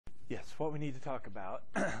Yes, what we need to talk about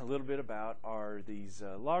a little bit about are these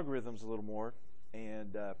logarithms a little more,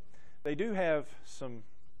 and they do have some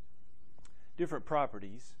different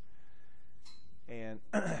properties. And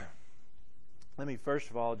let me first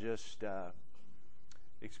of all just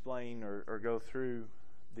explain or go through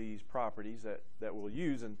these properties that we'll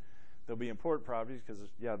use, and they'll be important properties because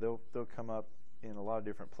they'll come up in a lot of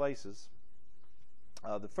different places.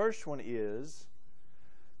 The first one is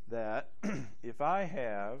that if I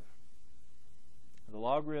have the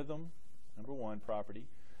logarithm, number one property,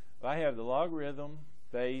 if I have the logarithm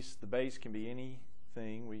base, the base can be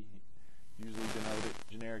anything. We usually denote it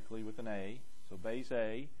generically with an A, so base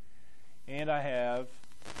A, and I have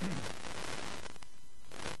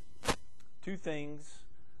two things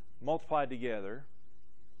multiplied together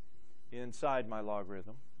inside my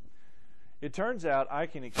logarithm. It turns out I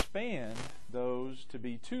can expand those to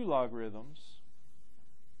be two logarithms,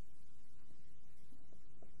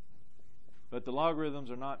 but the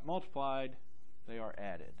logarithms are not multiplied, they are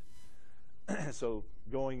added. So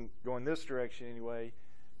going this direction anyway,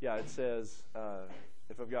 it says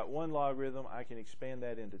if I've got one logarithm, I can expand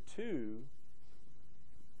that into two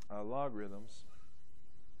logarithms,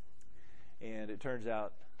 and it turns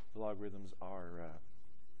out the logarithms are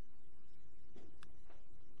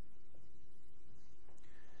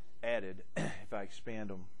added if I expand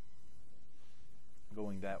them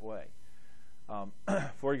going that way.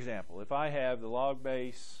 For example, if I have the log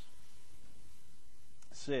base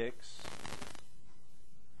 6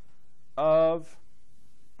 of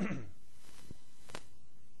let's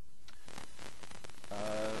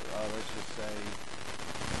just say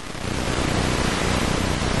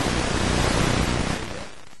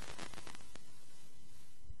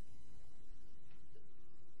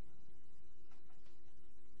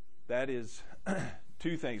that is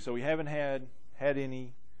two things. So we haven't had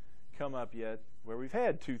any come up yet where we've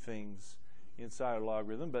had two things inside a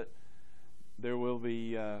logarithm, but there will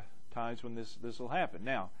be times when this will happen.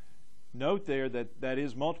 Now, note there that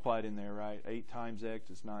is multiplied in there, right? 8 times x.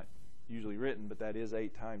 It's not usually written, but that is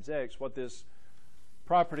 8 times x. What this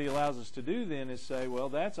property allows us to do then is say, well,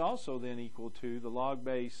 that's also then equal to the log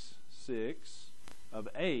base 6 of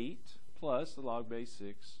 8 plus the log base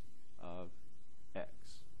 6 of x.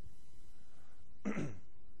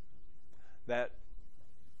 That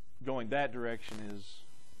going that direction is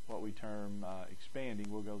what we term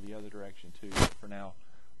expanding. We'll go the other direction too. For now,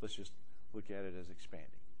 let's just look at it as expanding.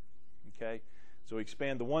 Okay? So we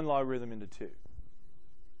expand the one logarithm into two.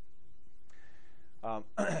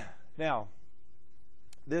 Now,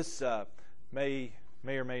 this may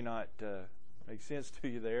or may not make sense to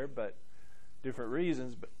you there, but different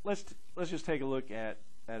reasons. But let's just take a look at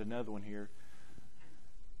another one here.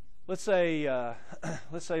 Let's look at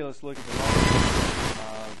the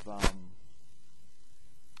logarithm of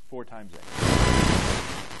 4 times x.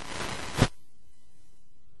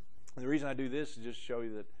 And the reason I do this is just show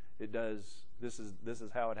you that it does. This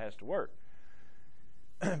is how it has to work.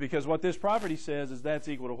 Because what this property says is that's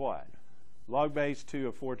equal to what? Log base 2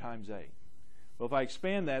 of 4 times 8. Well, if I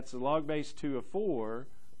expand that, it's the log base 2 of 4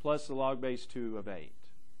 plus the log base 2 of 8.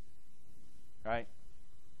 Right?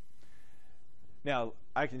 Now,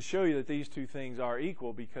 I can show you that these two things are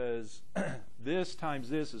equal because this times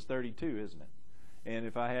this is 32, isn't it? And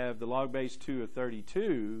if I have the log base 2 of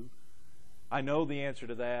 32, I know the answer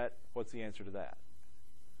to that. What's the answer to that?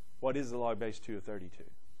 What is the log base 2 of 32?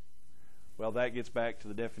 Well, that gets back to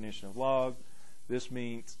the definition of log. This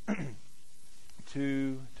means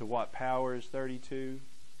 2 to what power is 32?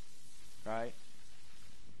 Right?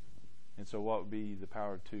 And so what would be the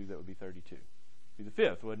power of 2 that would be 32? Be the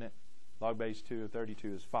fifth, wouldn't it? Log base 2 of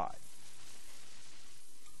 32 is 5.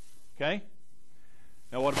 Okay?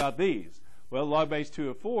 Now what about these? Well, log base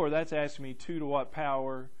 2 of 4, that's asking me 2 to what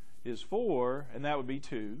power is 4, and that would be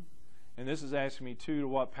 2. And this is asking me 2 to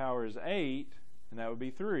what power is 8, and that would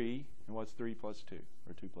be 3. And what's 3 plus 2?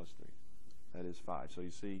 Or 2 plus 3? That is 5. So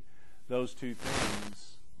you see, those two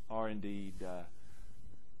things are indeed,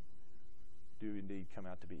 do indeed come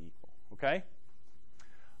out to be equal. Okay?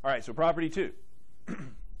 All right, so property 2.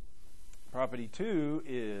 Property 2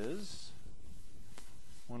 is,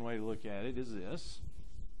 one way to look at it is this.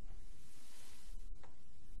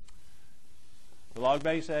 The log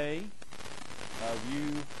base A of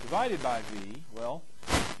u divided by v, well,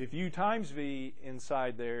 if u times v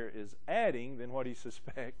inside there is adding, then what do you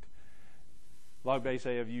suspect log base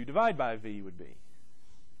A of u divided by v would be?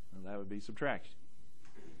 Well, that would be subtraction.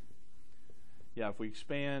 Yeah, if we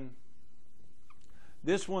expand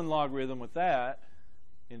this one logarithm with that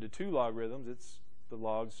into two logarithms, it's the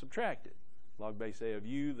logs subtracted. Log base A of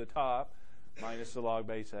u, the top, minus the log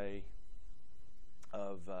base A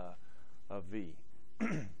of v.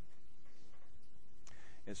 And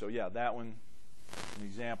so yeah, that one, an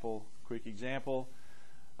example, quick example.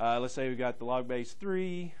 Let's say we got the log base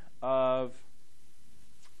 3 of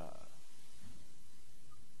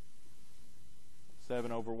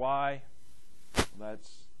 7 over y.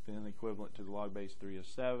 That's then equivalent to the log base 3 of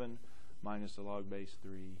 7 minus the log base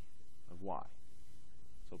 3 of y.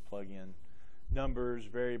 So plug in numbers,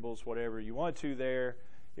 variables, whatever you want to there.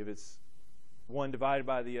 If it's one divided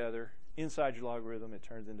by the other, inside your logarithm, it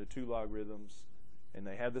turns into 2 logarithms, and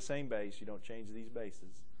they have the same base. You don't change these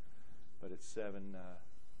bases, but it's 7,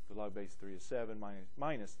 the log base 3 is 7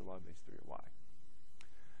 minus the log base 3 of y.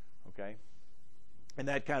 Okay? And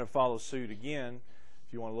that kind of follows suit again.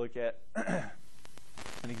 If you want to look at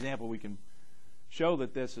an example we can show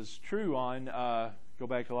that this is true on, go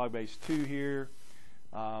back to log base 2 here.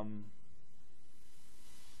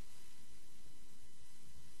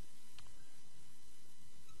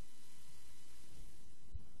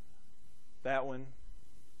 That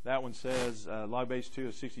one says log base 2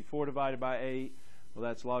 of 64 divided by 8. Well,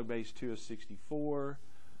 that's log base 2 of 64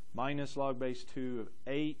 minus log base 2 of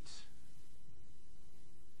 8.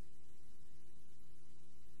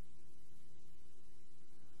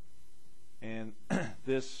 And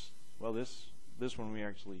this one we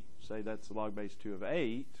actually say that's the log base 2 of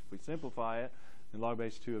 8. If we simplify it, then log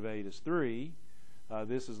base 2 of 8 is 3.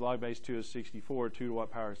 This is log base 2 of 64. 2 to what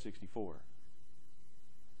power is 64?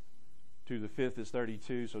 2 to the 5th is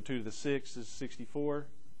 32, so 2 to the 6th is 64.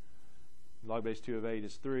 Log base 2 of 8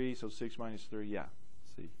 is 3, so 6 minus 3, yeah.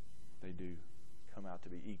 See, they do come out to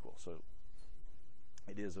be equal. So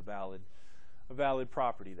it is a valid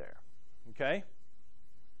property there. Okay?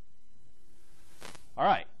 All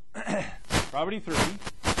right. Property 3.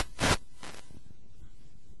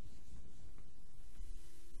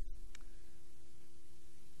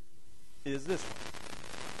 Is this one.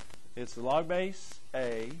 It's the log base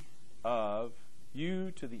a of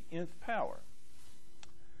u to the nth power.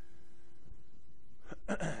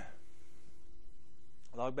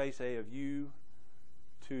 Log base a of u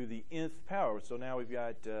to the nth power. So now we've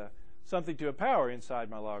got something to a power inside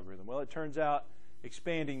my logarithm. Well, it turns out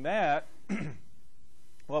expanding that,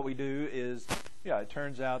 what we do is, it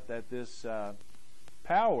turns out that this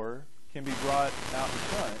power can be brought out in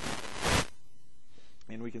front.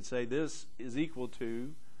 And we can say this is equal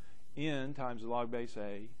to n times the log base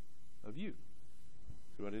a of u.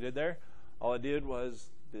 See what I did there? All I did was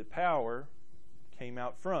the power came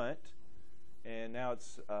out front, and now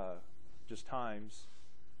it's just times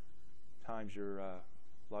your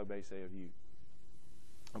log base a of u.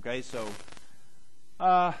 Okay, so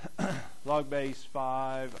log base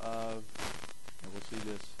 5 of, and we'll see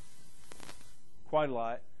this quite a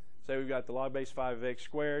lot. Say we've got the log base 5 of x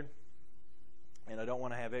squared, and I don't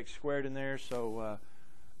want to have x squared in there, so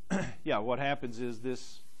what happens is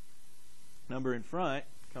this number in front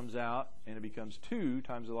comes out, and it becomes 2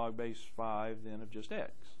 times the log base 5 then of just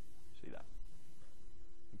x. See that?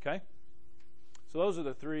 Okay? So those are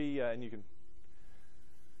the three, and you can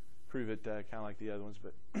prove it kind of like the other ones,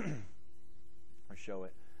 but or show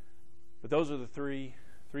it. But those are the three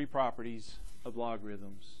properties of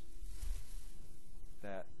logarithms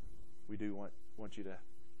that we do want you to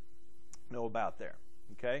know about there.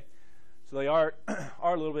 Okay? So they are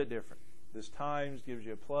a little bit different. This times gives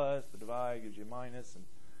you a plus, the divide gives you a minus, and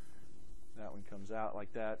that one comes out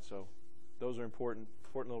like that. So those are important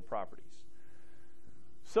little properties.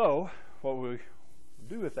 So what we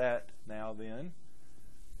do with that now then,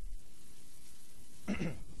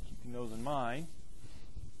 keeping those in mind,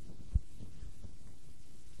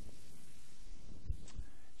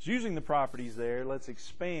 is using the properties there, let's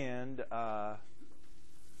expand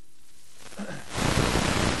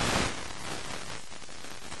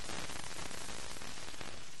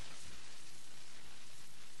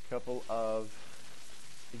couple of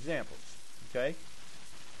examples. Okay?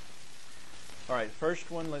 All right,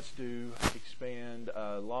 first one, let's do expand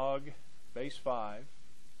log base 5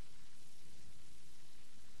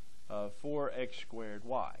 of 4x squared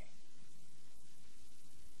y.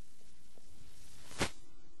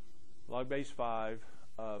 Log base 5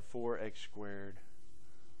 of 4x squared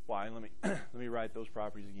y. And let me write those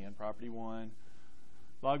properties again. Property 1,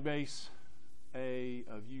 log base a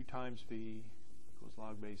of u times v equals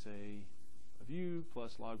log base a of u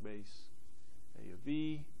plus log base a of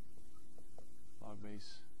v. Log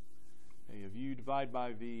base a of u divided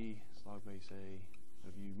by v is log base a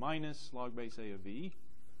of u minus log base a of v.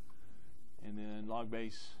 And then log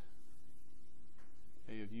base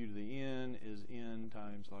a of u to the n is n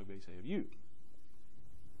times log base a of u.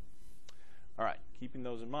 All right, keeping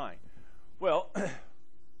those in mind. Well,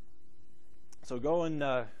 So going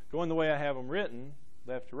the way I have them written,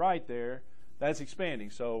 left to right there, that's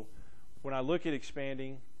expanding. So when I look at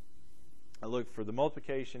expanding, I look for the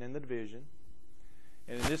multiplication and the division.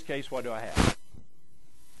 And in this case, what do I have?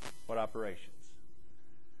 What operations?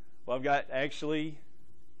 Well, I've got actually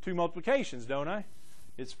two multiplications, don't I?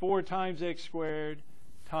 It's 4 times x squared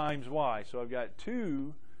times y. So I've got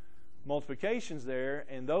two multiplications there,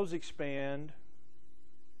 and those expand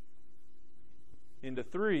into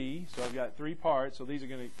 3. So I've got 3 parts. So these are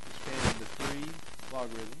going to expand into 3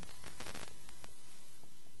 logarithms.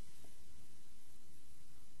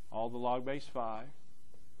 All the log base 5.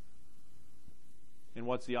 And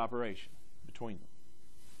what's the operation between them?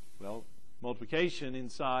 Well, multiplication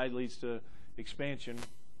inside leads to expansion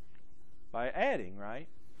by adding, right?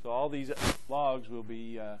 So all these logs will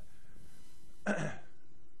be the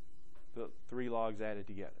 3 logs added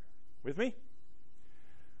together. With me?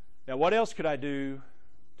 Now, what else could I do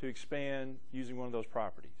to expand using one of those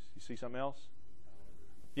properties? You see something else?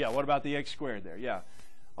 Yeah, what about the x squared there? Yeah.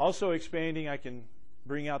 Also expanding, I can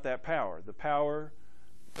bring out that power. The power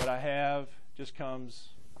that I have just comes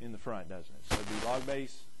in the front, doesn't it? So it'd be log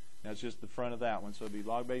base, now it's just the front of that one, so it'd be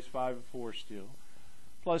log base 5 of 4 still,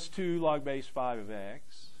 plus 2 log base 5 of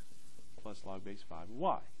x, plus log base 5 of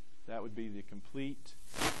y. That would be the complete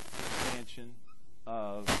expansion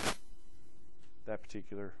of that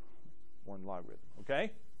particular one logarithm.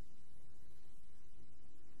 Okay?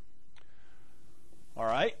 All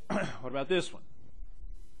right. What about this one?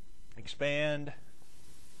 Expand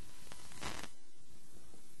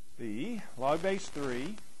the log base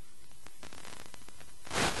 3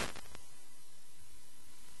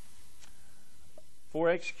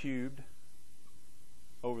 4x cubed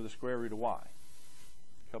over the square root of y.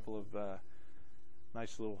 A couple of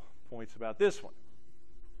nice little points about this one.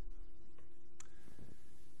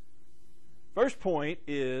 First point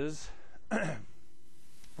is,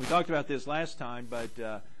 we talked about this last time, but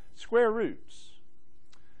square roots.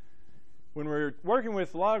 When we're working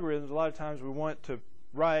with logarithms, a lot of times we want to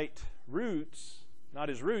write roots, not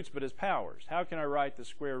as roots, but as powers. How can I write the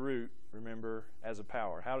square root, remember, as a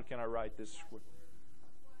power? How can I write this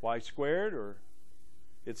y squared, or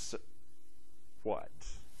it's what?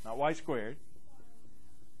 Not y squared.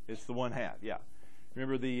 It's the 1/2, yeah.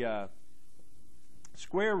 Remember the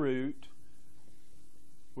square root,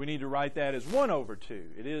 we need to write that as 1 over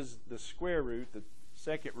 2. It is the square root, the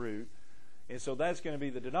second root, and so that's going to be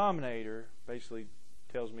the denominator. Basically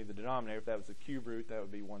tells me the denominator. If that was the cube root, that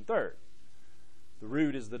would be 1/3. The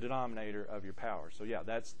root is the denominator of your power. So yeah,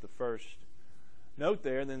 that's the first note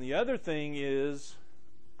there. And then the other thing is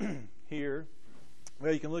here,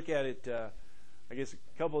 well, you can look at it, I guess, a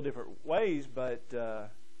couple of different ways, but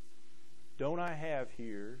don't I have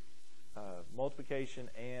here multiplication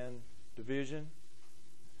and division?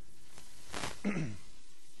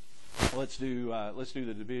 Let's do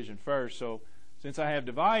the division first. So since I have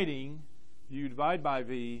dividing, you divide by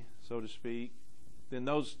v, so to speak, then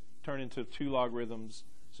those turn into 2 logarithms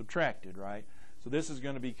subtracted, right? So this is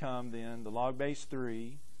going to become then the log base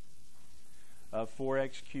 3 of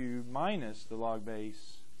 4x cubed minus the log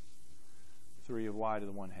base 3 of y to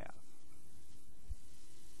the 1/2.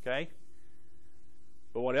 Okay?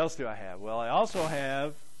 But what else do I have? Well, I also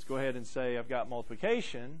have, let's go ahead and say I've got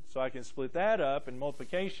multiplication, so I can split that up, and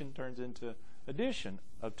multiplication turns into addition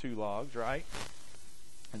of 2 logs, right?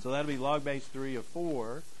 And so that'll be log base 3 of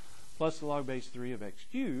 4 plus the log base 3 of x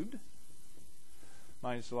cubed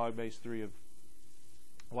minus the log base 3 of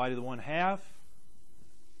y to the 1/2.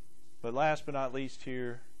 But last but not least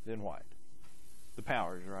here, then what? The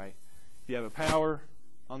powers, right? If you have a power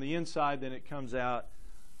on the inside, then it comes out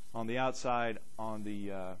on the outside on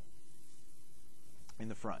the in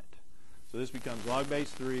the front. So this becomes log base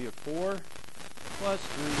 3 of 4 plus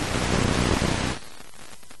 3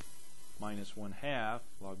 minus 1/2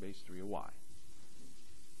 log base 3 of y.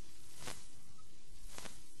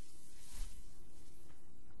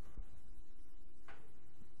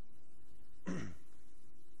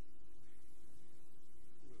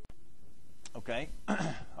 Okay.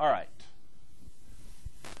 All right.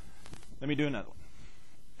 Let me do another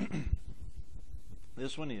one.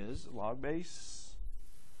 This one is log base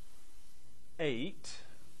 8,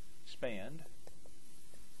 expand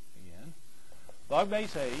again. Log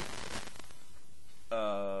base 8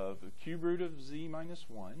 of the cube root of z minus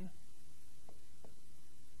 1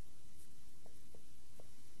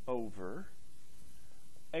 over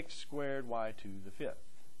x squared y to the 5th.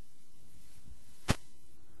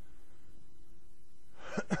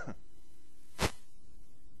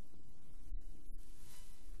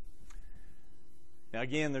 Now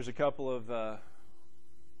again, there's a couple of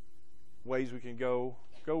ways we can go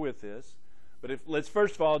with this. But let's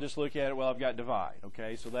first of all just look at it. Well, I've got divide.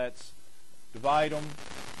 Okay, so that's divide them.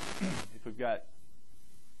 If we've got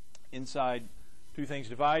inside two things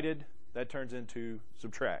divided, that turns into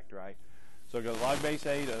subtract, right? So I go log base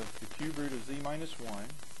 8 of the cube root of z minus 1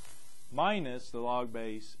 minus the log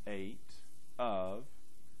base 8 of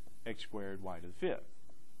x squared y to the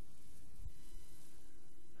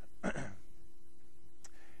 5th.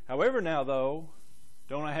 However, now though,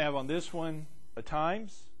 don't I have on this one a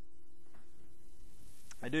times?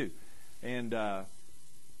 I do. And, well,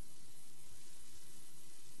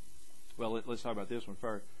 let's talk about this one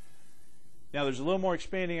first. Now, there's a little more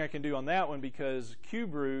expanding I can do on that one because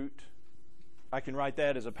cube root, I can write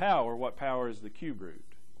that as a power. What power is the cube root?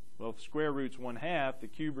 Well, if the square root's 1/2, the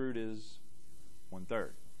cube root is 1/3.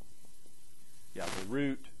 Yeah, the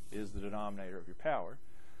root is the denominator of your power.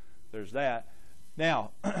 There's that.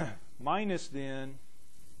 Now, minus then,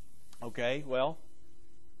 okay, well,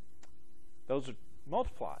 those are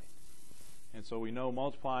multiplied. And so we know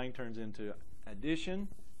multiplying turns into addition.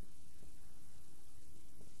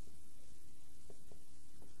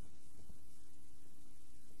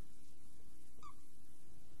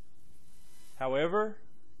 However,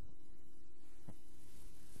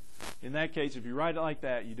 in that case, if you write it like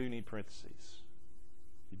that, you do need parentheses.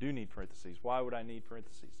 You do need parentheses. Why would I need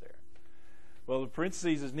parentheses there? Well, the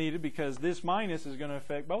parentheses is needed because this minus is going to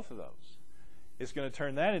affect both of those. It's going to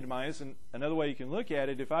turn that into minus. And another way you can look at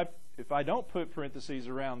it, if I don't put parentheses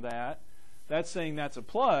around that, that's saying that's a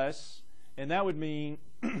plus, and that would mean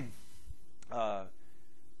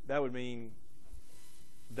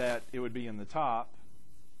that it would be in the top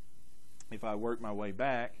if I work my way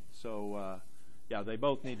back. So yeah, they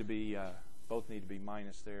both need to be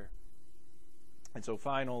minus there. And so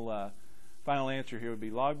final answer here would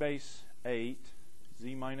be log base 8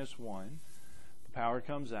 z minus 1. The power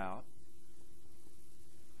comes out.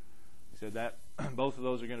 We said that both of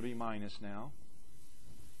those are going to be minus now,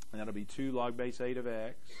 and that'll be 2 log base 8 of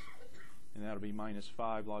x, and that'll be minus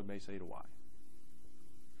 5 log base 8 of y.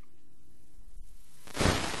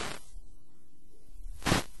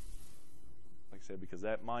 Because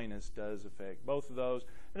that minus does affect both of those.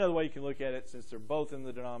 Another way you can look at it, since they're both in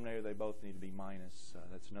the denominator, they both need to be minus.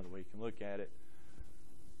 That's another way you can look at it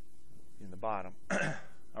in the bottom.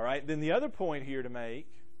 All right, then the other point here to make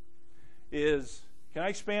is, can I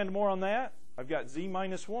expand more on that? I've got z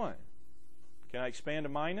minus 1. Can I expand a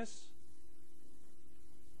minus?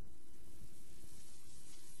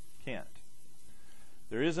 Can't.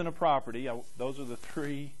 There isn't a property. Those are the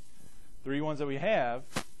three ones that we have.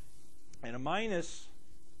 And a minus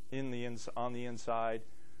on the inside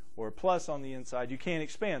or a plus on the inside, you can't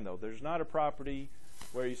expand though. There's not a property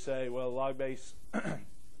where you say, well, log base,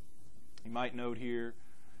 you might note here,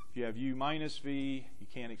 if you have u minus v, you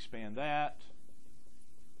can't expand that.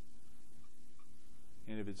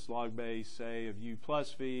 And if it's log base, say, of u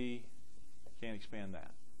plus v, you can't expand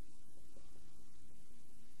that.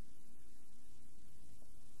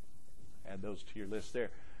 Add those to your list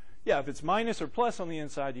there. Yeah, if it's minus or plus on the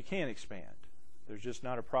inside, you can't expand. There's just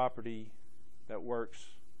not a property that works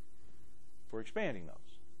for expanding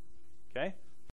those. Okay?